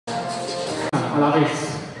a la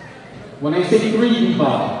vez. When I say three, you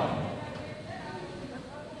bow.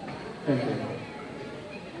 Thank you.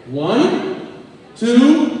 1,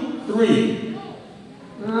 2, 3.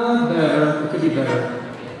 Better. It could be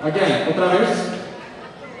better. Again, otra vez.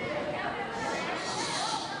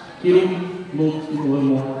 Heel, move a little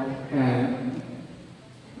more, and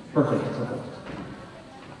perfect.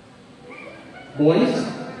 Boys,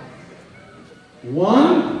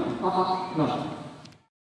 1, no.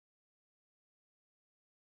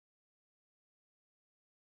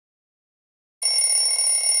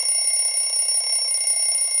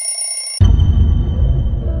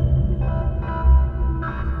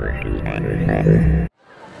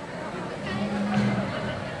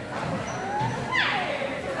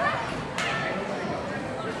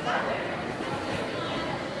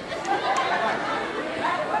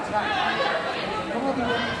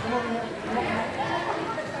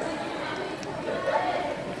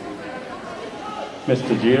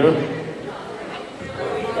 Mr. Gio.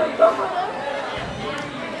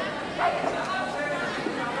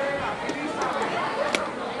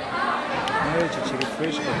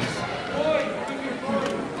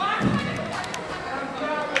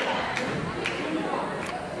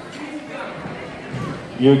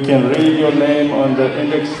 You can read your name on the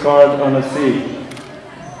index card on a seat.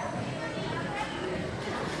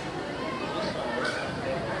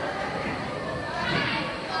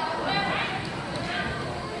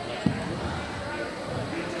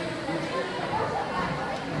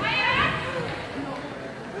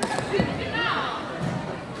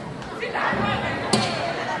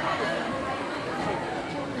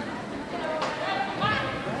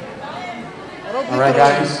 All right,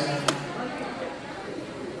 guys.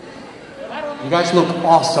 You guys look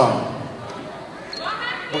awesome.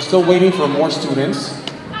 We're still waiting for more students.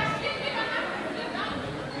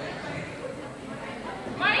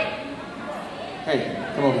 Hey,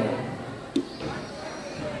 come over here.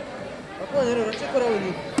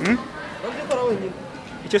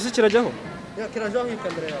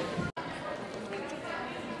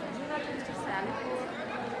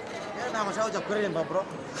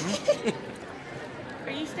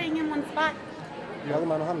 Are you staying in one spot?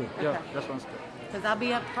 Yeah, that's one spot. Because I'll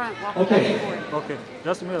be up front walking back and forth. Okay,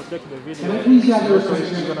 just a minute, take the video. Can I please have your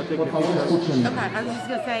attention? You're gonna take the Por favor, picture. escuchen. Okay, I was just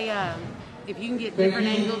going to say, if you can get Thank different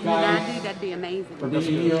you, angles than I guys, do, that'd be amazing. For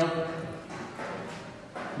being here.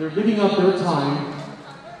 They're giving up their time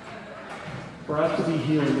for us to be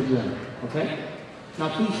here in the gym, okay? Now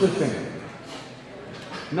please listen.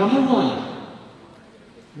 Number one,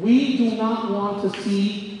 we do not want to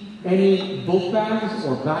see any book bags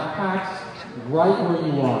or backpacks right where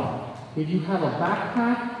you are. If you have a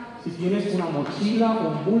backpack, si tienes una mochila o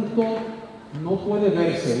un bulto, no puede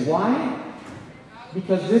verse. Why?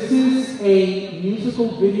 Because this is a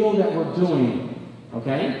musical video that we're doing,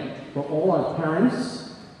 okay? For all our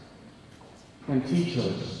parents and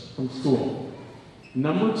teachers from school.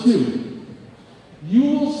 Number two, you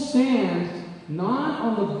will stand not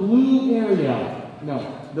on the blue area.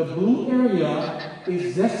 No, the blue area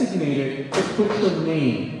is designated to put your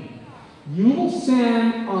name. You will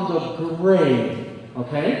stand on the gray,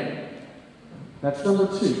 okay? That's number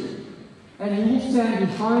two. And you will stand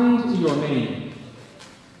behind your name.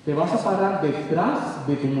 Te vas a parar detrás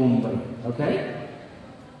de tu nombre, okay?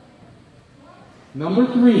 Number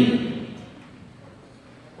three,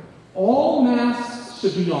 all masks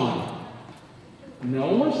should be on.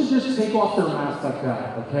 No one should just take off their mask like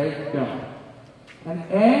that, okay? No. And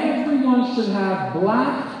everyone should have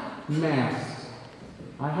black masks.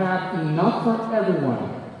 I have enough for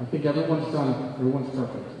everyone. I think everyone's done, everyone's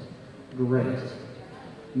perfect. Great.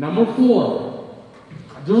 Number four,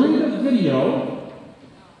 during the video,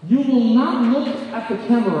 you will not look at the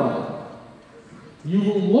camera. You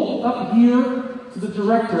will look up here to the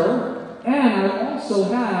director, and I also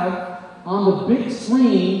have on the big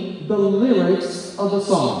screen the lyrics of the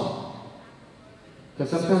song.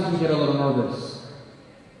 Because sometimes you get a little nervous,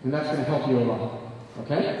 and that's going to help you a lot.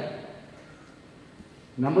 Okay?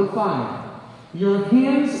 Number five, your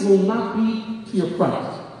hands will not be to your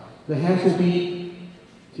front. The hands will be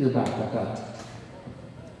to your back, like that.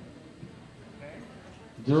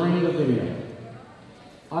 During the video.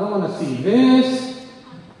 I don't want to see this,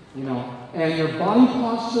 you know, and your body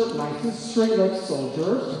posture nice and straight like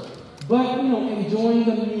soldiers, but, you know, enjoying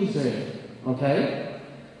the music, okay?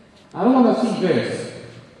 I don't want to see this.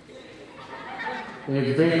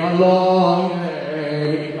 It's been a long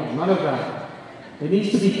day. No, none of that. It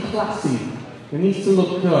needs to be classy. It needs to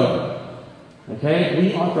look good. Okay?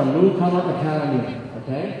 We are from Newcomer Academy.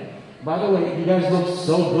 Okay? By the way, you guys look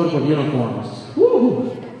so good with uniforms.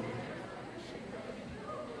 Woo!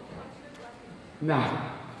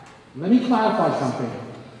 Now, let me clarify something.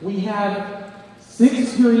 We have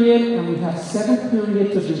 6th period and we have 7th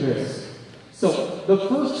period to do this. So the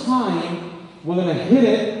first time, we're going to hit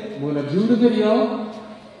it, we're going to do the video,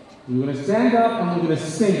 we're going to stand up and we're going to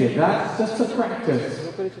sing it. That's just a practice.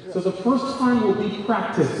 So the first time we'll be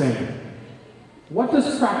practicing. What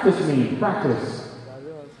does practice mean? Practice.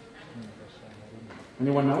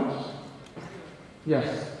 Anyone knows?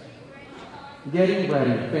 Yes. Getting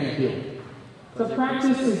ready. Thank you. The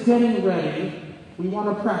practice is getting ready. We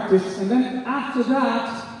want to practice. And then after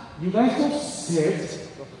that, you guys will sit.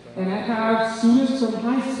 And I have students from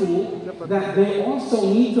high school that they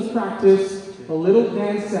also need to practice the little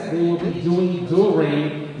dance that they will be doing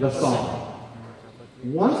during the song.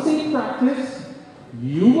 Once they practice,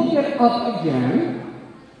 you will get up again.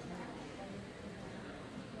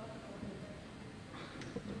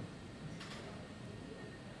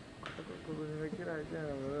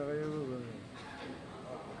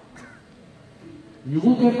 You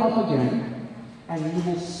will get up again, and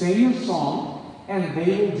you will sing your song, and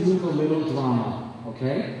they will do the little drama,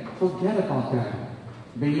 okay? Forget about that.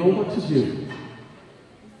 They know what to do.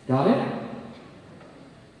 Got it?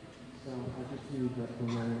 So I just need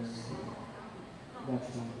the lyrics.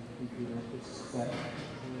 That's not the computer. It's set.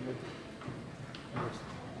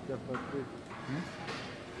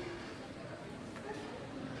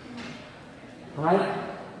 All right?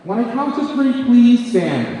 When I count to 3, please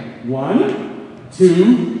stand. 1,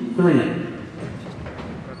 2, 3.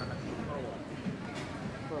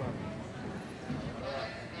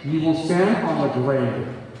 You will stand on the grave.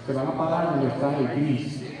 Se van a parar donde está el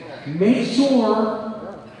gris. Make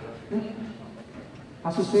sure.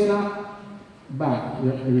 Azucena, back.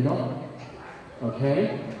 There you go.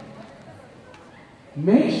 Okay?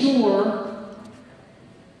 Make sure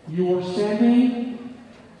you are standing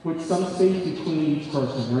with some space between each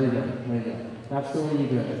person. There you go. There you go. That's the way you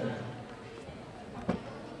do it.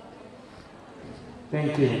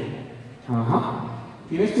 Thank you.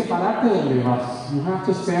 Tienes que pararte donde vas. You have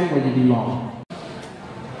to stand where you belong.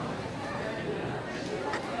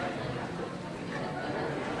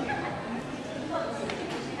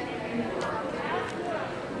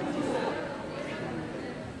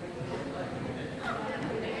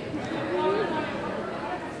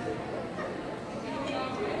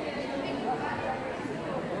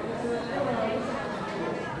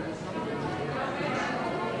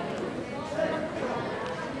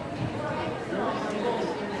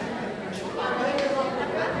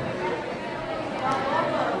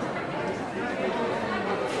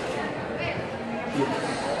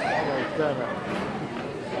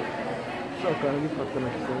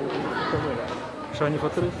 Shiny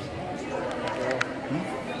Fatris?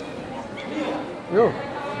 Yo!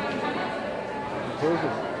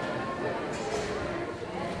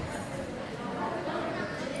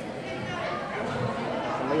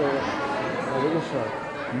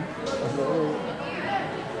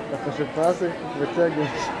 Hasta se pase,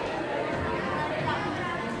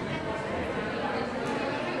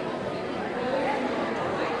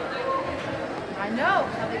 I know,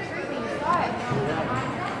 how they treat me, you saw it.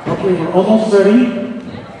 Okay, we're almost ready.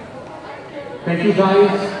 Thank you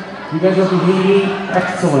guys. You guys are behaving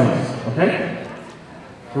excellent. Okay?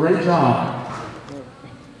 Great job.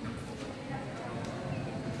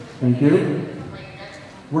 Thank you.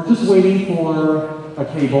 We're just waiting for a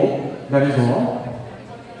cable. That is all.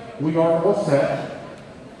 We are all set.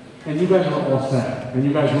 And you guys are all set. And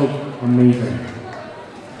you guys look amazing.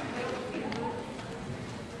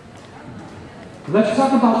 Let's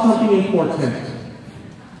talk about something important.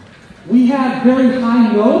 We have very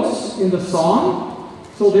high notes in the song,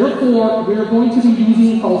 so therefore we are going to be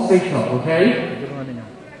using falsetto, okay?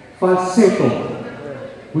 Falsetto.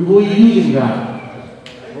 We will be using that.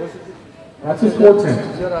 That's important.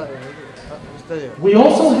 We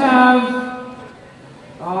also have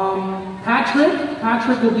Patrick.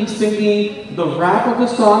 Patrick will be singing the rap of the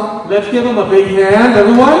song. Let's give him a big hand,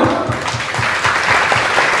 everyone.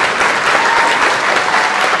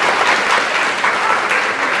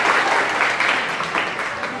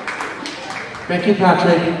 Thank you,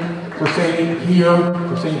 Patrick, for saying here,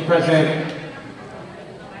 for saying present.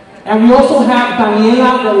 And we also have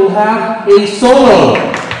Daniela that will have a solo.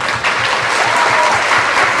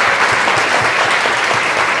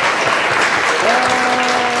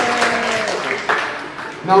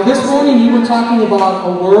 Now this morning you were talking about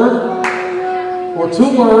a word or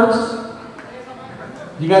 2 words.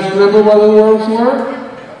 You guys remember what the words were?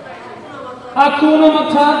 Hakuna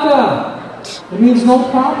Matata. It means no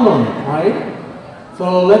problem, right?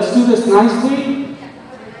 So let's do this nicely.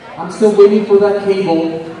 I'm still waiting for that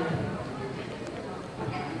cable.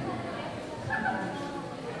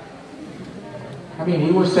 I mean,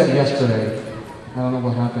 we were set yesterday. I don't know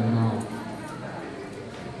what happened now.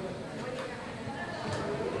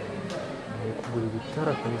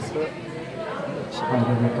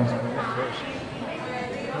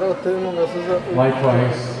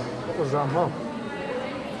 Likewise.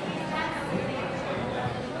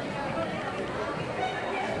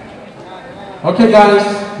 Okay,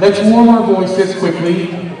 guys, let's warm our voices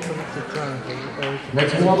quickly.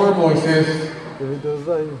 Let's warm our voices.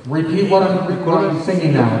 Repeat what I'm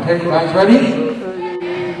singing now, okay? Guys, ready?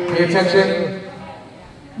 Pay attention.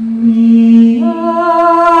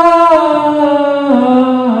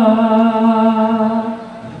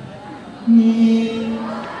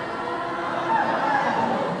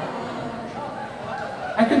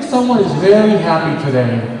 I think someone is very happy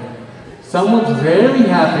today. Someone's very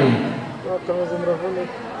happy.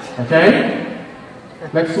 Okay?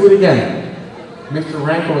 Let's do it again. Mr.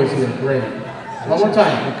 Ranko is here. Great. One more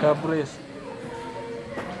time.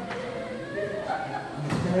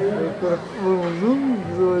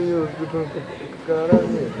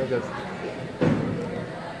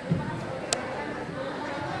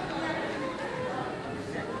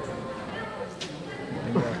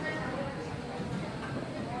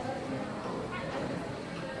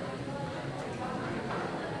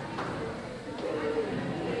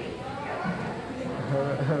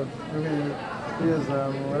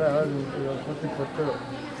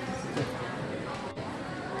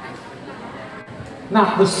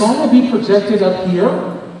 Now, the song will be projected up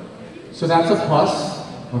here, so that's a plus,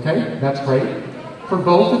 okay? That's great. For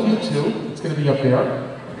both of you too, it's going to be up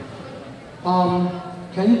there.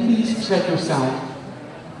 Can you please check your sound?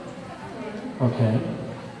 Okay.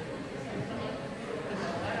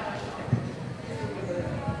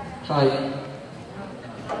 Try.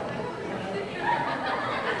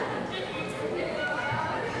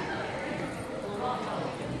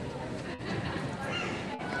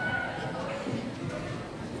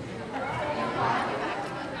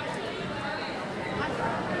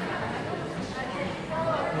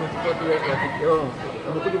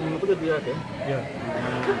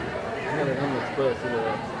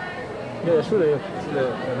 Yeah, sure.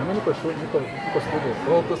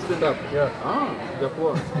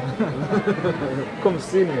 Come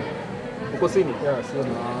see me.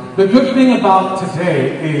 The good thing about today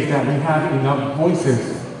is that we have enough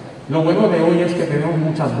voices. Lo bueno de hoy es que tenemos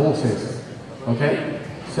muchas voces. Okay?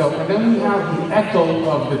 So, and then we have the echo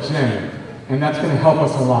of the gym, and that's going to help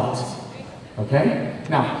us a lot. Okay?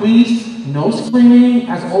 Now, please, no screaming.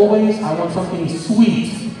 As always, I want something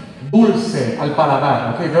sweet. Dulce al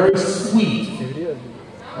paladar. Okay? Very sweet.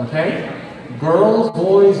 Okay? Girls,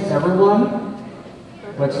 boys, everyone.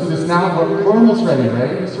 Let's do this now. We're almost ready,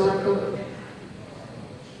 right, Mr. Ranko?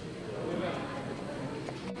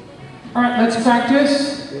 All right, let's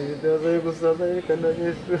practice.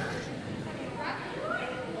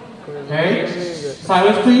 Okay,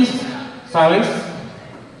 silence please. Silence.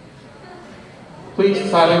 Please,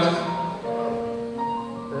 silence.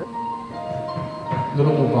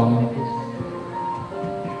 Little more volume, please.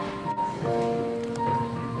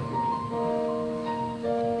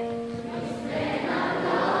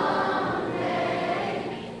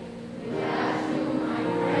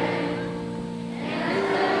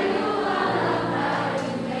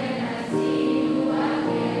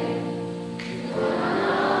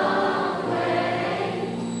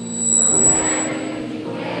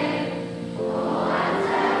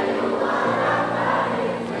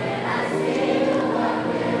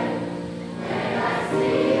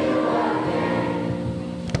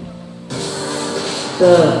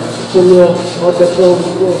 Cum eu o de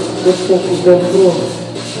pronto, this book is going through.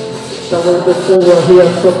 Some of the children here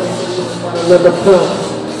took another path.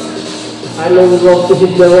 I know we love to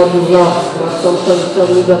hit the one we love, but sometimes tell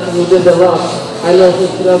me that we did a lot. I know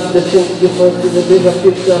who grabs the things different to the bigger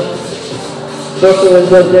picture. Doctor and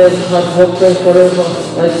your dad had hope pray forever.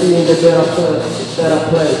 I see in the better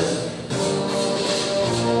place.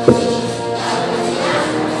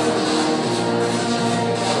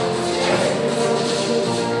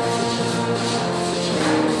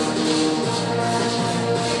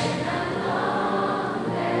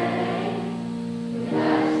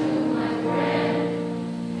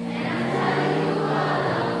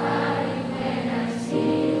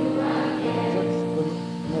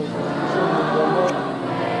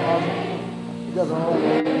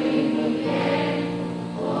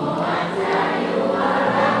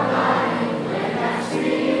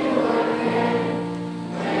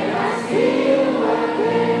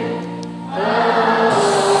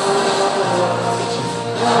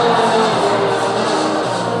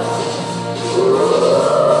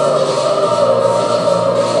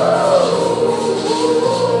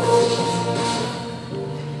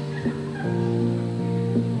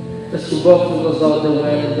 God the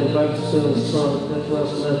way and the vibes still strong. That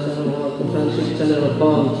was left in the heart, the friendship and a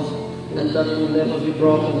bond. And that will never be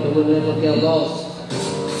broken, that will never get lost.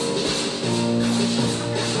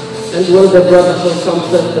 And when the brothers will come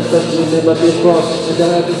first, the first will never be crossed. And the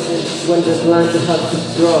everything when the line will have to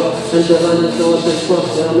drop. And the line is always the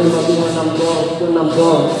cross. And I remember me when I'm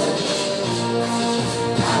gone.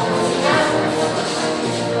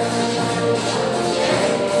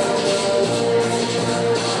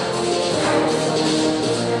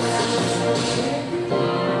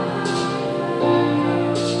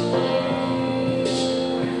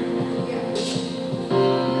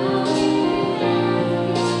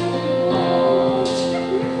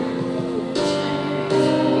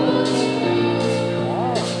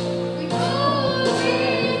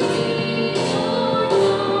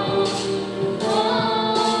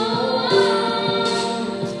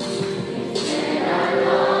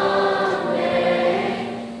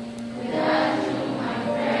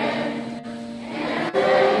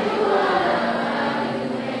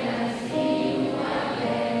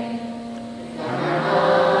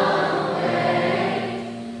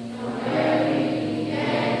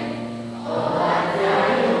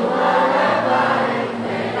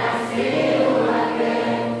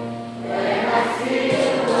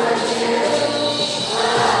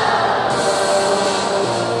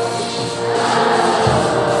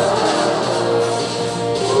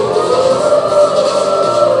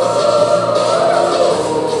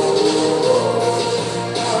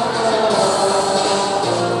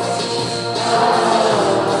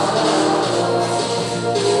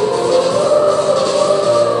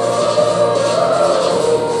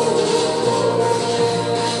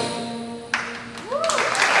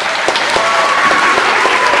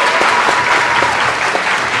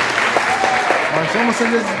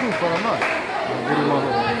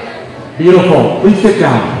 Beautiful. Please sit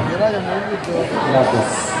down.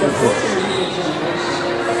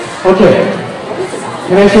 Okay.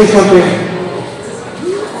 Can I say something?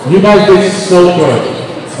 You guys did so good.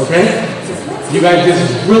 Okay? You guys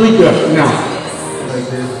did really good. Now,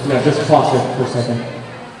 just pause it for a second.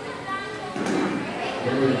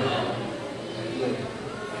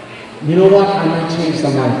 You know what? I might change the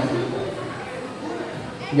mic.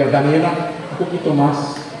 Yeah, Daniela, un poquito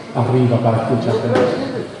más arriba para escucharte.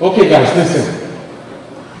 Okay, guys, listen.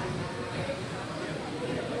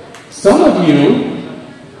 Some of you,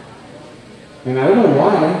 and I don't know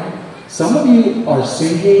why, some of you are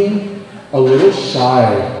singing a little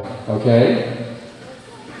shy, okay?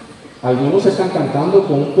 Algunos están cantando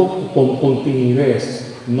con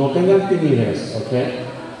timidez. No tengan timidez, okay?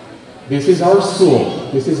 This is our school.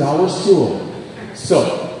 This is our school.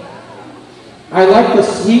 So, I like the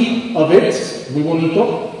sweet of it, muy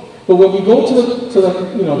bonito. But when we go to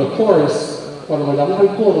the chorus, cuando vayamos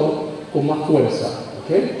al coro, con más fuerza,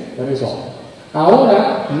 okay? That is all.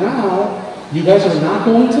 Ahora, now, you guys are not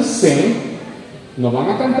going to sing. No van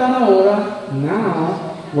a cantar ahora.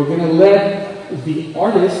 Now, we're going to let the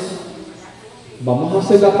artist, vamos a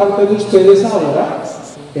hacer la parte de ustedes ahora.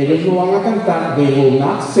 Ellos no van a cantar. They will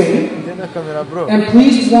not sing. And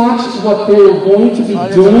please watch what they're going to be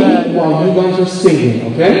doing while you guys are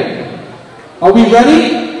singing, okay? Are we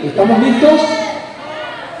ready? ¿Estamos listos?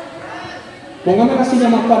 Póngame la silla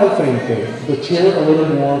más para el frente. The chair a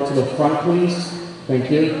little more to the front, please. Thank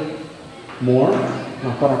you. More.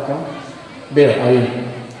 Más para acá. There, ahí.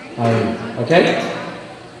 Okay?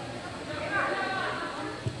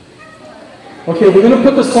 Okay, we're going to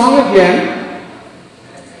put the song again.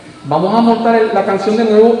 Vamos a montar la canción de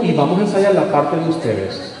nuevo y vamos a ensayar la parte de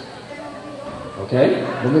ustedes. Okay?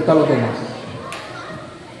 ¿Dónde están los demás?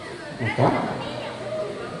 Acá.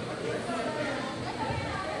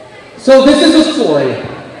 So this is the story.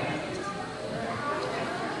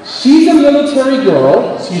 She's a military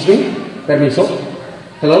girl. Excuse me. Permiso.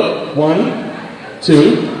 Hello. 1,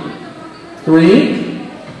 2, 3,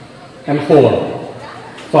 and 4,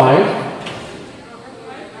 5.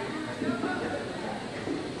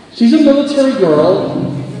 She's a military girl,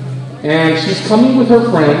 and she's coming with her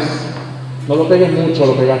friends. No lo pegues mucho,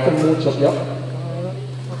 lo pegaste mucho. Yep.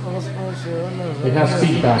 It has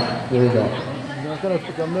feedback. There we go.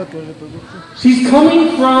 She's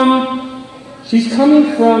coming from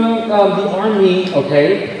the army,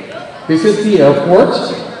 okay? This is the airport.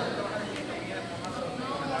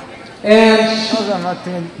 And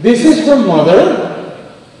this is her mother,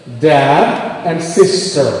 dad, and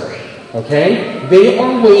sister, okay? They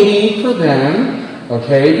are waiting for them,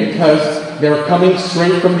 okay, because they're coming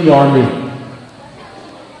straight from the army.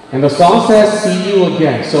 And the song says, see you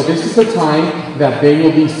again. So this is the time that they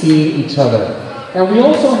will be seeing each other. And we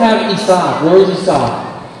also have Isaac. Where is Isaac?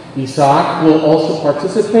 Isaac will also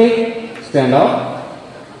participate. Stand up.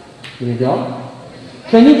 Here you go.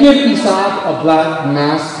 Can you give Isaac a black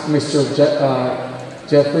mask, Mr.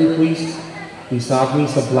 Jeffrey, please? Isaac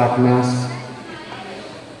needs a black mask.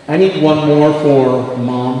 I need one more for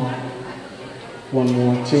Mom. One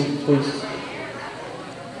more, two, please.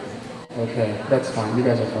 Okay, that's fine. You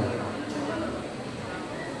guys are fine.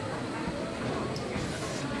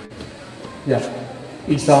 Yeah.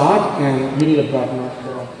 Isaac, and you need a black mask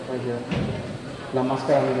right here. La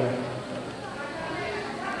máscara negra.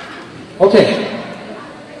 Okay.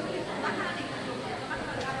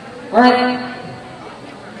 All right.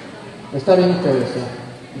 Está bien ustedes.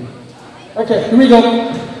 Okay, here we go.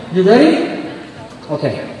 You ready?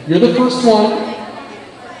 Okay. You're the first one.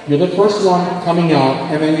 You're the first one coming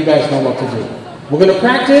out, and then you guys know what to do. We're going to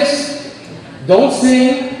practice. Don't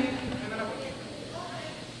sing.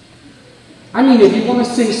 I mean, if you want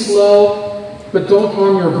to sing slow, but don't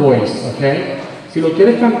harm your voice, okay? Si lo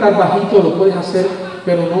quieres cantar bajito, lo puedes hacer,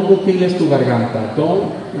 pero no mutiles tu garganta. I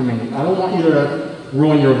don't want you to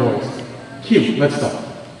ruin your voice. Cue, let's start.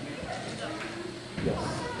 Yes.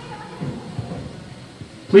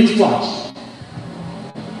 Please watch.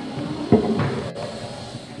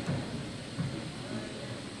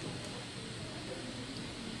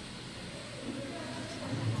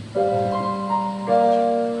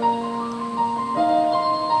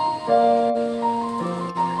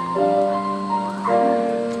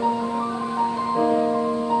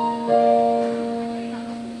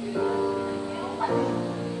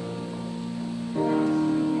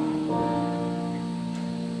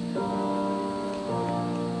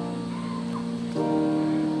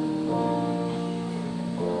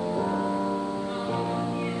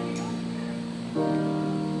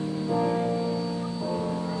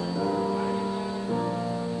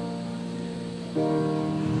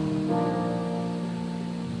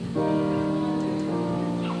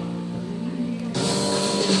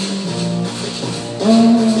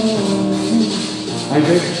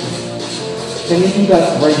 Isaac, can you do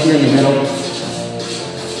that right here in the middle?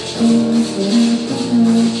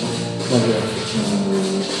 Right here.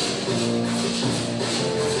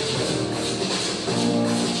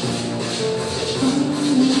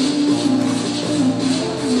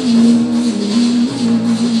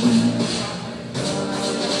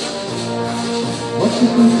 What's the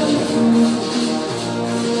concern?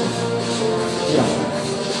 Yeah.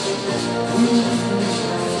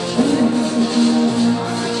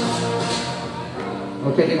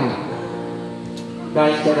 Okay, now.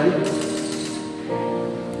 Guys, get ready?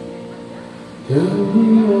 Tell me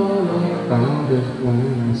all about it when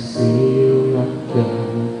I see you again.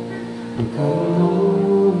 And come on,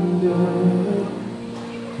 wonder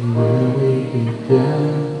where we began.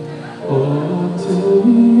 Oh, tell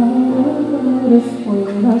me all about it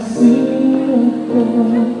when I see you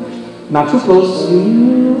again. Not too close.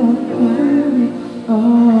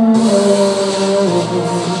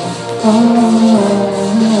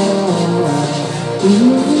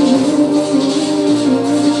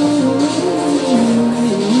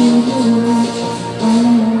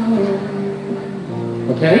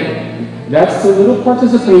 Okay? That's a little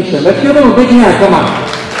participation. Let's give them a big hand. Come on.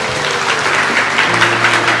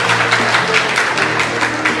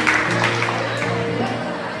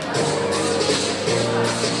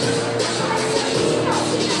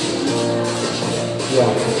 Yeah.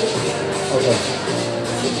 Okay.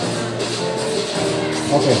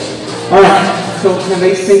 Okay. All right. So can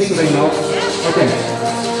they sing so they know? Okay.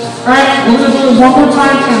 All right. We're going to do it one more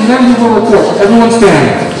time and then we will report. Everyone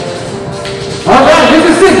stand. All right. This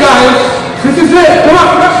is it, guys. This is it. Come on.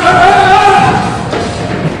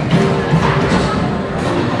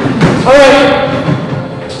 All right.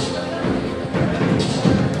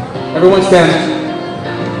 Everyone stand.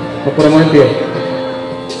 Lo ponemos en pie.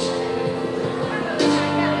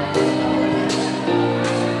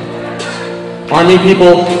 Army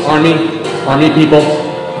people, army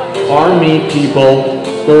people,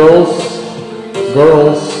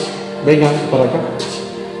 girls, vengan para acá.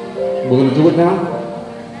 We're going to do it now.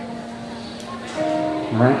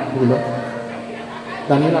 All right, here we go.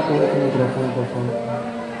 Daniela, ponle el micrófono, por favor.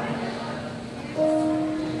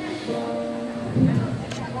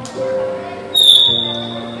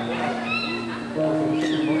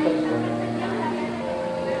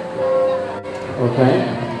 Okay.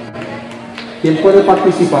 ¿Quién puede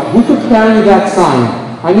participar? Who could carry that sign?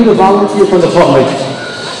 I need a volunteer from the public.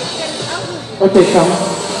 Okay, come.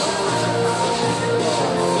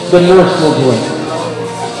 The nurse will do it.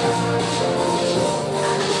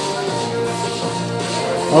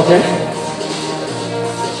 Okay.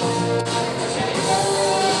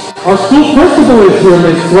 Our school principal is here,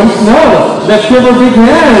 Miss Swim Snow. Let's give her a big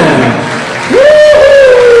hand. Woo-hoo!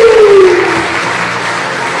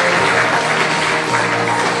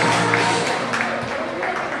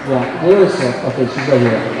 Yeah, where is her? Okay, she's right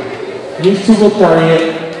here. These two will carry it.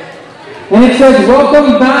 And it says,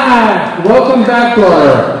 welcome back. Welcome back,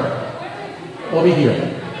 daughter. Over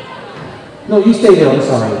here. No, you stay there. I'm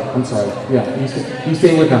sorry. I'm sorry. Yeah, you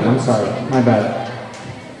stay with them. I'm sorry. My bad.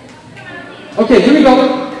 Okay, here we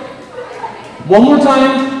go. One more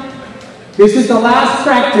time. This is the last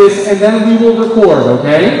practice, and then we will record,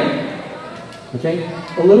 okay? Okay?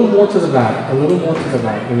 A little more to the back. A little more to the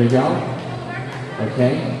back. There we go.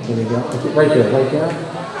 Okay? There we go. Okay, right there. Right there.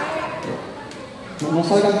 No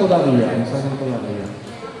salgan todavía. No salgan todavía.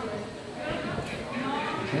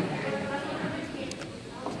 Okay?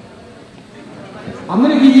 I'm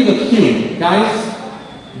going to give you the cue. Guys,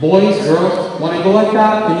 boys, girls, when I go like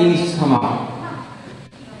that, the knees come out.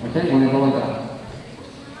 Okay, when I go like that.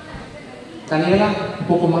 Daniela, un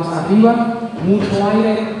poco más arriba, mucho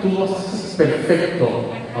aire, tú lo haces perfecto.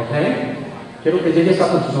 Okay? Quiero que llegues a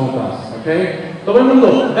tus notas. Okay? Todo el mundo.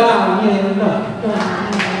 Daniela.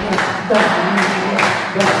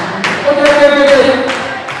 Okay.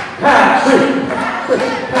 Patrick.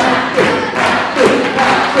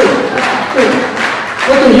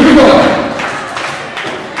 Okay, here we go.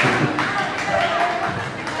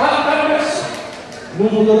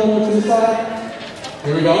 Move a little more to the side.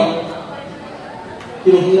 Here we go.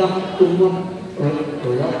 There we go.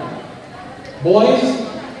 Boys,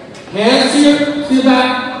 hands to the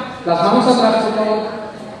back. Las manos atrás, por favor.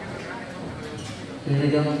 Here we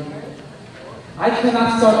go. I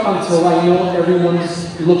cannot start until I know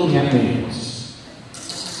everyone's looking at me.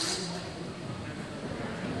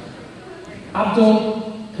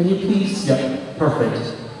 Abdul, can you please? Yep,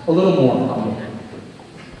 perfect. A little more, Abdul.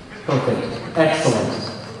 Perfect. Excellent.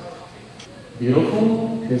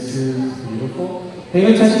 Beautiful. This is beautiful.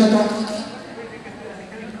 Pay attention to that.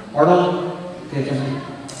 Arnold, pay attention.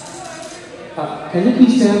 Can you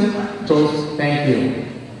please stand? Joyce, thank you.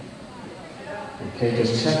 Okay,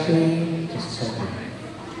 just checking. Just checking.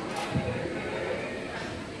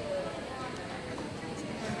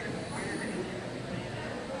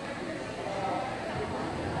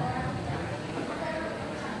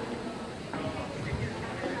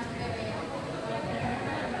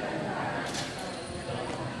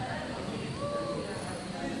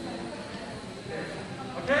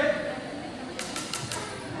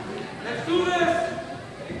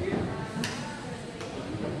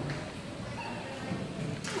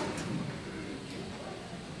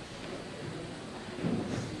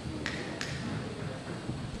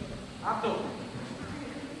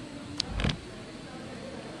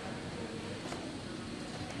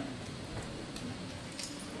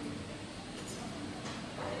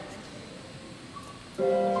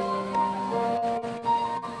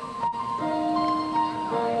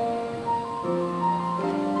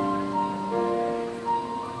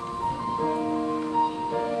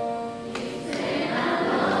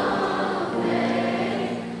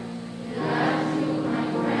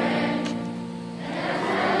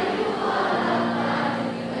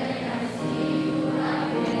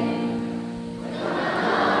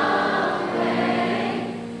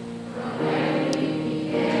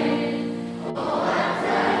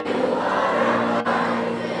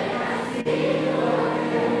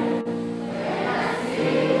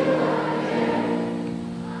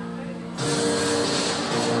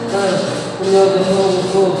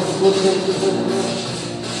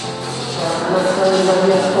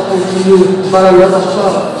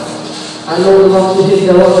 I know we want to hit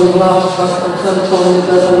the road and laugh, but sometimes it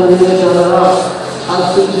doesn't really make it around.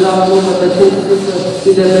 I'll switch it up, move at the picture,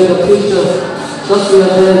 see the bigger picture. Just your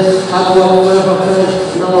hands, I go wherever place,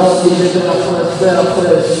 now see the better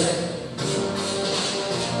place.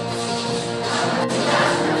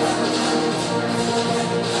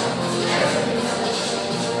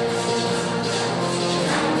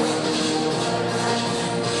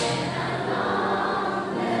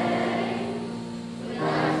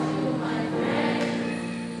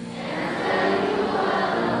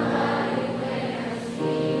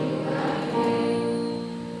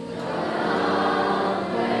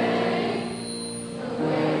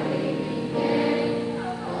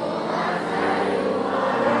 Oh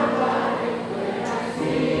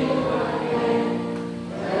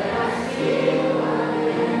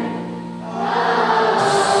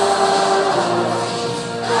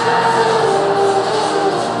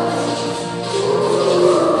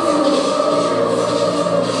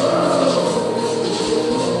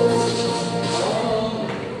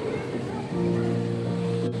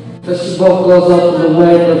As she both goes out of the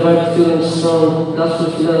way, the vibe feeling strong. That's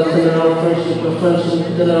what she does, sending out friendship and friendship,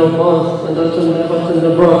 sending out bonds. And that's when never turn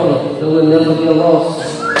the broken, there will never be a loss.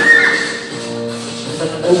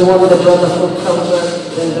 And the one with the brother who comes back,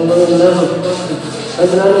 and the one who never broken. And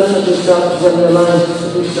then I listen to shots when the line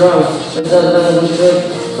is drowned. And that line will break,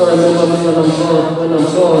 so I remember me when I'm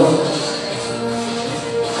gone.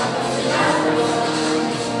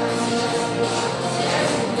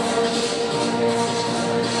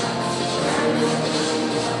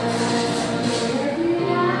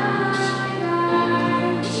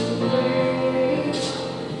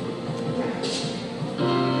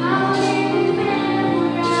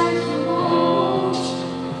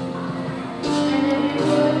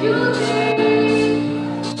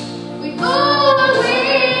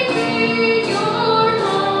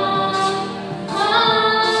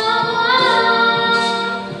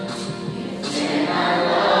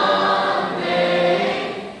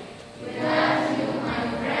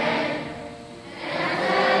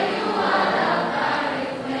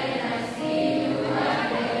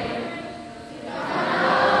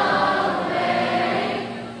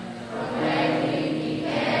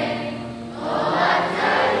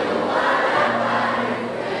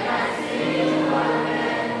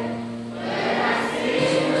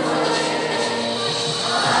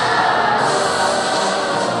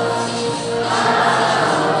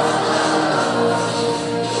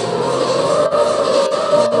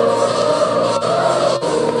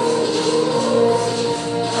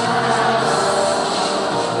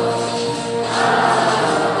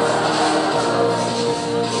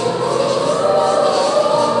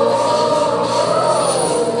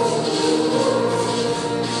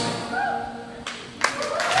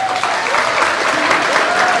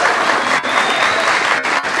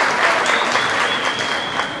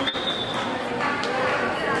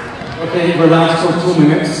 Okay, relax for 2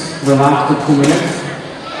 minutes. Relax for 2 minutes.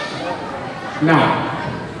 Now.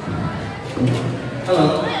 Hello.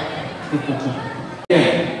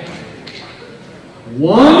 Again.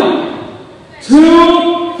 1,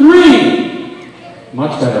 2, 3.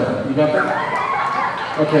 Much better. You got that?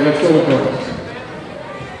 Okay, let's go with girls.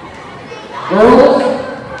 Girls,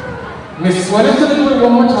 Miss Flynn is going to do it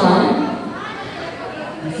one more time.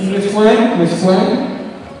 You see Miss Flynn? Miss Flynn?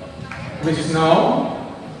 Miss Snow?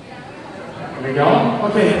 There we go.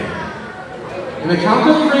 Okay. In the count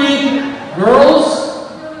of 3, girls.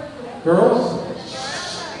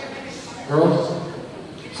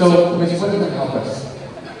 So Miss Flynn is going to help us.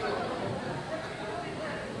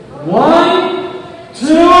 1, 2,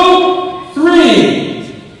 3.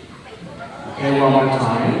 Okay, one more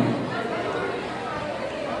time.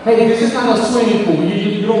 Hey, this is not a swimming pool.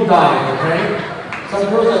 You don't dive, okay? Some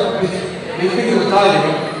girls, they think they're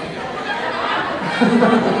diving.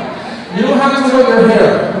 You don't have to wet your hair.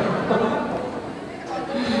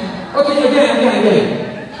 Okay, again.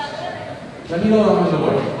 Let me know I'm in the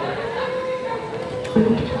way.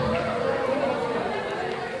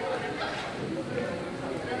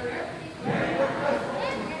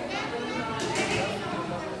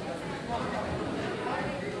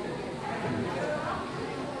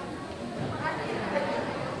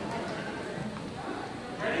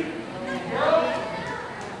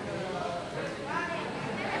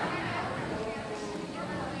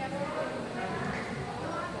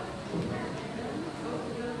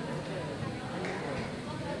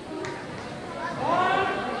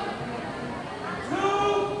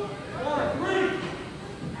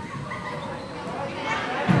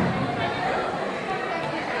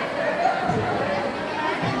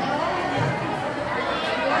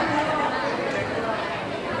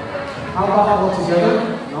 How about all together?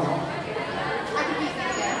 No?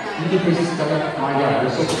 You can pieces together? My God,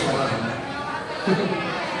 you're so professional.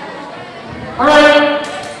 Alright!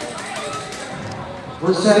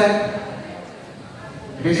 We're set.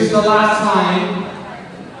 This is the last time.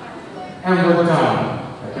 And we're done.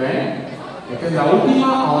 Okay? Esta es la última.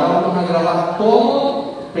 Ahora vamos a grabar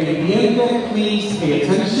todo. Pendiente, please pay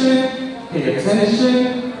attention. Pay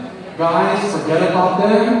attention. Guys, forget about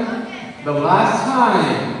them. The last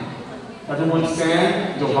time. Everyone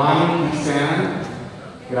stand. Giovanni, please stand.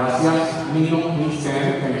 Gracias. Nino, please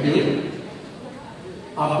stand. Thank you.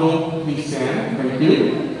 Abdul, please stand. Thank you.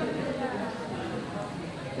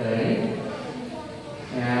 Okay.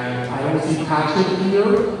 And I don't see Patrick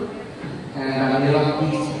here. And Daniela,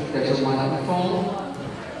 please get your microphone.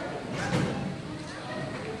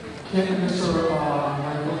 Mr.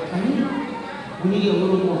 Michael, can you? We need a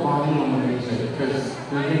little more volume on the music because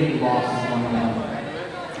we're getting lost in one another.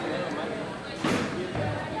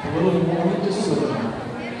 A little more, just a little more.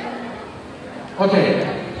 Okay.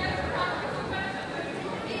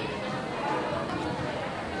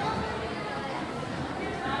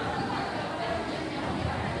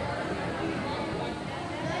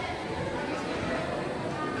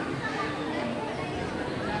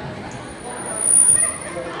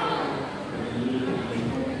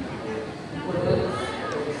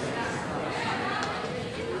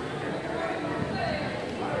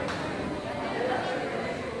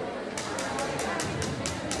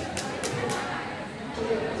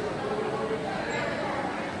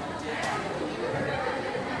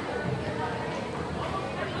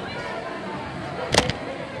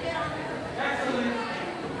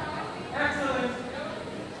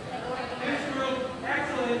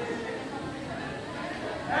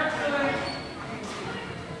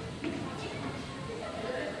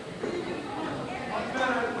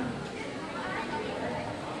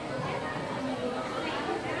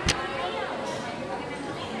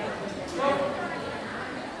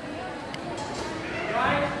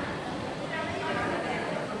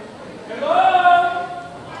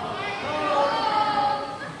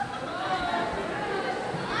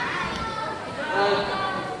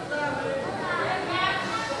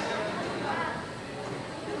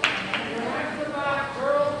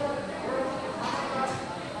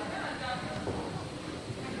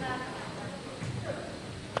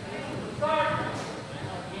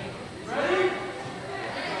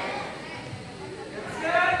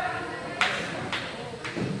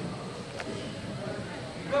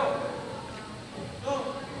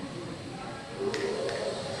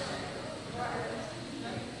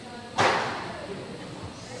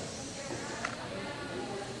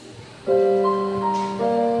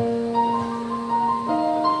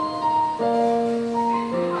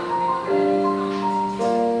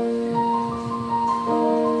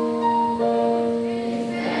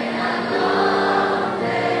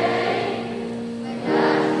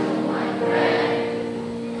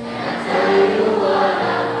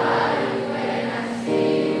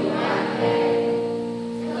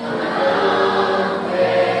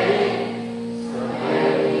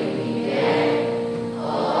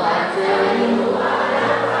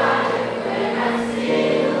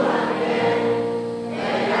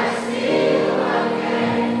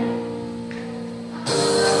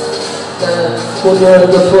 When you're in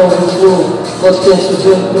the phone room, what things you've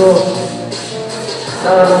been through.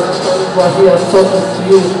 Now I'm here talking to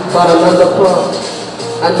you about another part.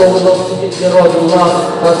 I know we love to get all you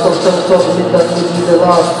lost, but sometimes talking me that we need a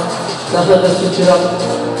lot. Now let us switch it up,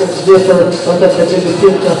 it's different, look at the bigger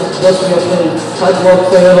picture, what's your name? I won't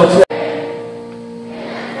say it up.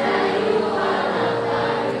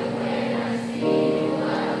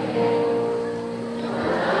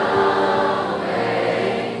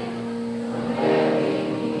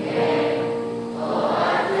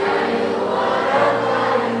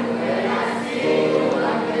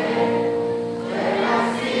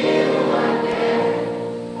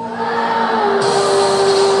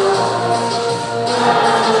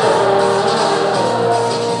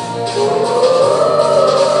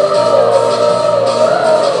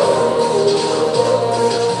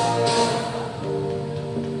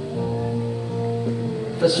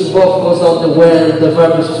 As she walk goes out the way, the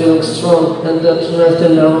vibe is feeling strong, and the strength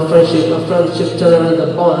in our friendship turning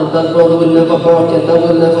the bond, and that road will never bark, and that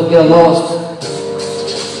will never get lost.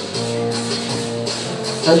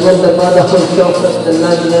 And when the brotherhood fell first, the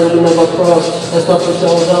line will never cross, and start to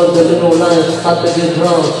show down the little line, had to get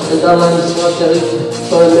drawn, and that line is what there is,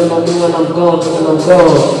 so remember me when I'm gone, when I'm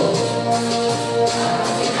gone.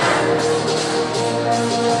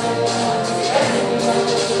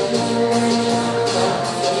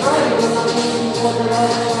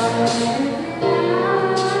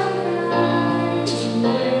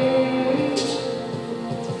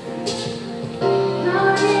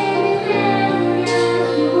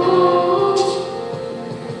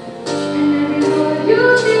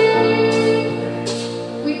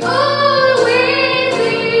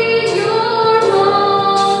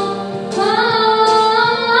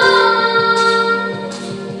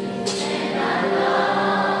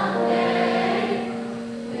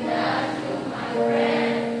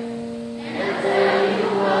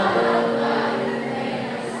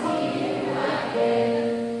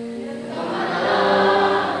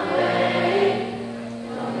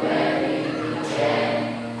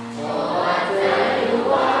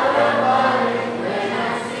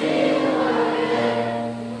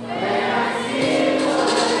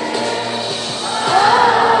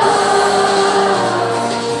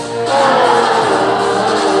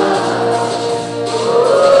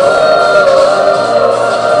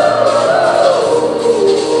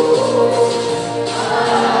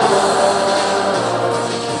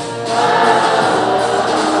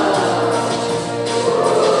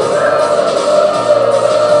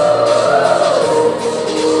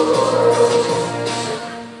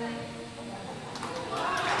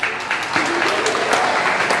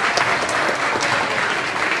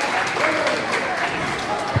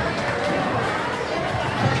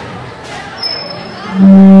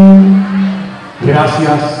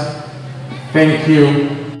 Gracias. Thank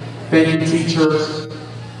you. Thank you, teachers.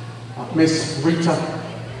 Miss Rita.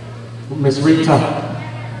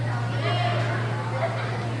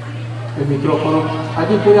 El micrófono.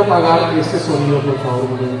 ¿Alguien puede apagar este sonido, por favor, un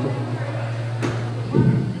momento?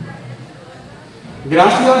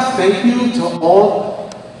 Gracias. Thank you to all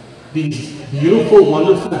these beautiful,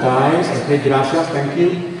 wonderful guys. Okay, gracias. Thank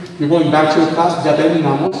you. You're going back to your class. Ya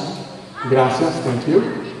terminamos. Gracias. Thank you.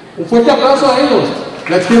 Un fuerte aplauso a ellos.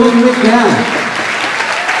 Let's give them a big hand.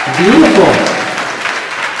 Beautiful.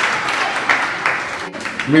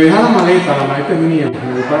 Me deja la maleta es mía.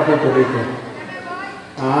 Me voy para Puerto Rico.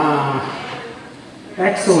 Ah,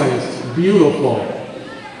 excellent. Beautiful.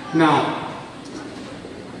 Now,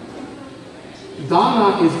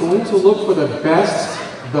 Donna is going to look for the best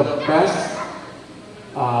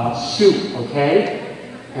shoot, okay?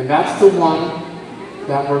 And that's the one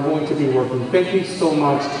that we're going to be working. Thank you so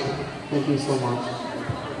much. Thank you so much.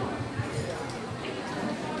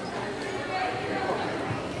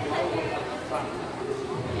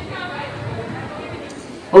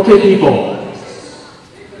 Okay, people.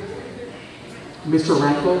 Mr.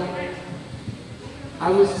 Ranko,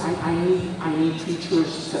 I need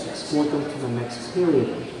teachers to escort them to the next period.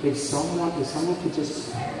 If someone could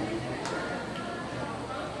just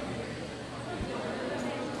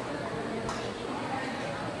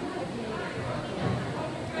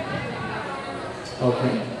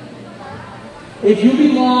Okay. If you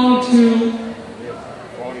belong to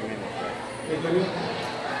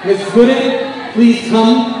Miss Gooden, please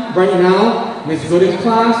come right now. Miss Gooden's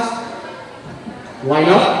class. Line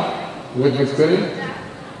up with Miss Gooden.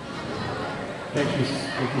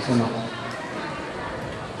 Thank you so much.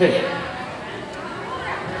 Hey.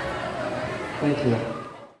 Thank you.